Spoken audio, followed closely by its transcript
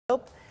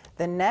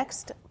The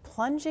next,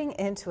 plunging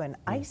into an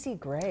icy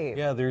grave.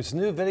 Yeah, there's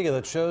new video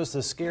that shows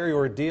the scary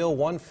ordeal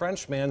one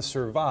Frenchman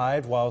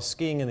survived while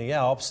skiing in the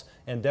Alps.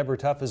 And Deborah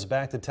Tuff is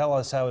back to tell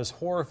us how his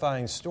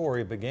horrifying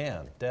story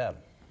began. Deb.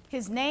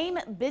 His name,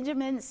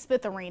 Benjamin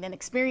Spitherine, an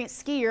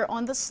experienced skier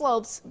on the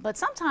slopes. But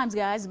sometimes,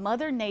 guys,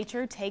 Mother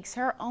Nature takes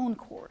her own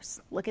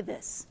course. Look at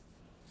this.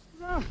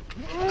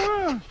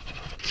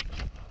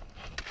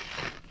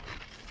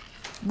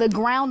 The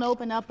ground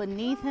opened up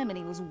beneath him and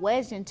he was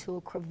wedged into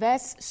a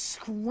crevasse,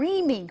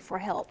 screaming for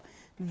help.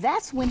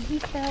 That's when he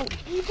fell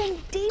even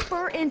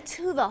deeper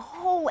into the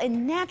hole.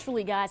 And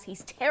naturally, guys,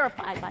 he's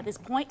terrified by this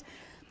point.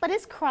 But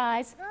his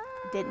cries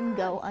didn't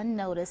go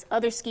unnoticed.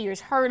 Other skiers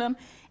heard him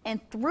and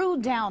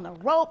threw down a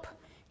rope.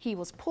 He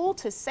was pulled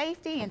to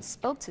safety and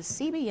spoke to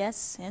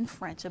CBS in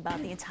French about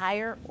the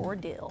entire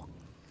ordeal.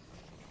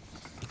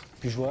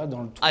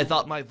 I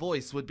thought my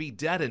voice would be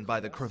deadened by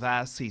the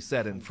crevasse, he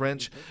said in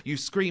French. You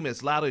scream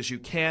as loud as you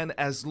can,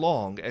 as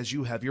long as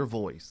you have your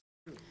voice.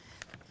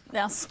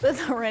 Now,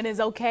 Spitherine is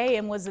okay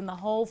and was in the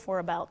hole for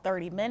about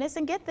 30 minutes.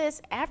 And get this,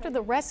 after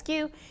the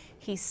rescue,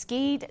 he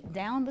skied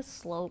down the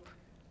slope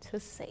to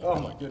safety.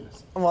 Oh, my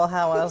goodness. Well,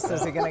 how else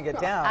is he going to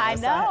get down? I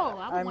know.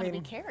 I would want to be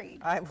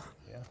carried.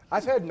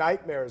 I've had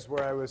nightmares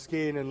where I was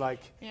skiing and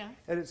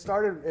and it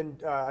started in,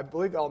 I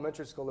believe,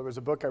 elementary school. There was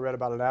a book I read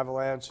about an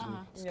avalanche and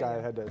this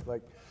guy had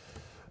to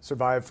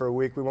survive for a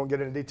week. We won't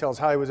get into details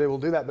how he was able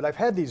to do that, but I've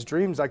had these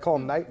dreams, I call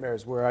them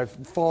nightmares, where I've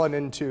fallen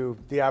into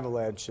the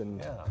avalanche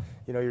and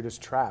you're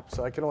just trapped.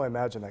 So I can only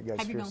imagine that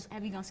guy's fears.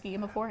 Have you gone skiing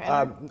before?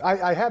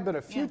 I have been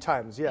a few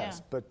times,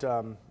 yes, but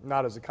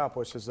not as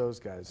accomplished as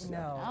those guys.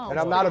 No. And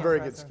I'm not a very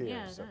good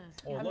skier. So.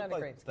 Well, it looked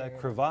like that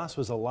crevasse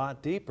was a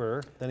lot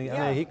deeper than he,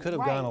 I mean, he could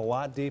have gone a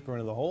lot deeper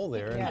into the hole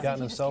there and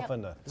gotten himself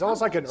into. It's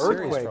almost like an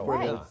earthquake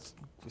where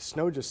the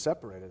snow just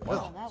separated.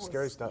 Wow.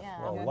 Scary stuff.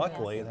 Well,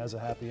 luckily it has a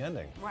happy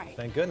ending. Right.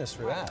 Thank goodness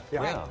for that.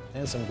 Yeah.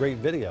 And some great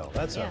video.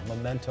 That's a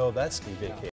memento of that ski vacation.